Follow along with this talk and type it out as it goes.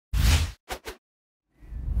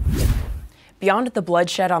Beyond the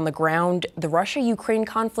bloodshed on the ground, the Russia-Ukraine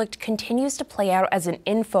conflict continues to play out as an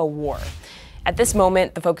info war. At this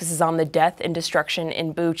moment, the focus is on the death and destruction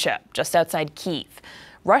in Bucha, just outside Kyiv.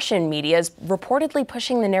 Russian media is reportedly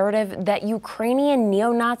pushing the narrative that Ukrainian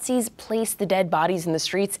neo-Nazis placed the dead bodies in the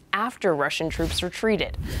streets after Russian troops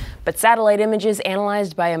retreated. But satellite images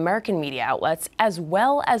analyzed by American media outlets, as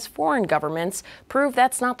well as foreign governments, prove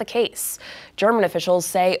that's not the case. German officials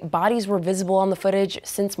say bodies were visible on the footage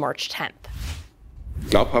since March 10th.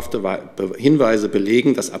 Glaubhafte Hinweise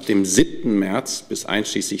belegen, dass ab dem 7. März bis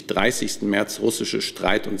einschließlich 30. März russische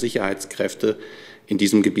Streit- und Sicherheitskräfte in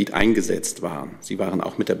diesem Gebiet eingesetzt waren. Sie waren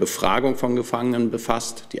auch mit der Befragung von Gefangenen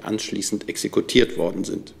befasst, die anschließend exekutiert worden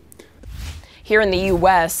sind. Here in the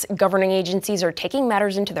U.S., governing agencies are taking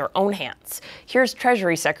matters into their own hands. Here's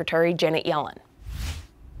Treasury Secretary Janet Yellen.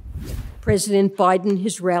 President Biden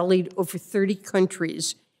has rallied over 30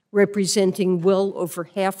 countries, representing well over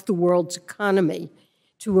half the world's economy,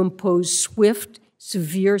 to impose swift,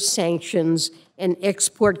 severe sanctions and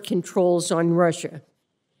export controls on Russia.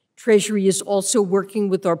 Treasury is also working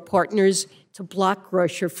with our partners to block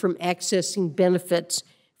Russia from accessing benefits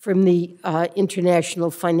from the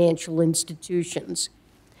international financial institutions.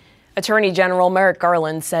 Attorney General Merrick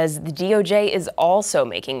Garland says the DOJ is also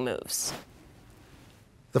making moves.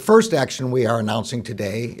 The first action we are announcing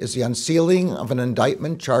today is the unsealing of an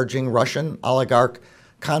indictment charging Russian oligarch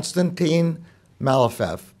Konstantin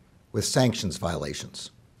Malofeyev with sanctions violations.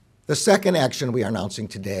 The second action we are announcing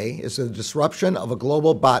today is the disruption of a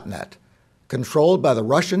global botnet controlled by the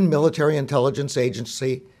Russian military intelligence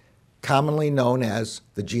agency, commonly known as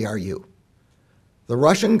the GRU. The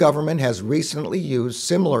Russian government has recently used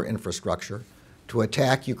similar infrastructure to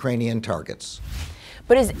attack Ukrainian targets.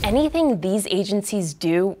 But is anything these agencies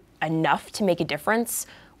do enough to make a difference?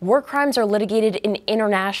 War crimes are litigated in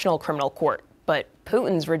international criminal court, but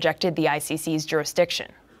Putin's rejected the ICC's jurisdiction.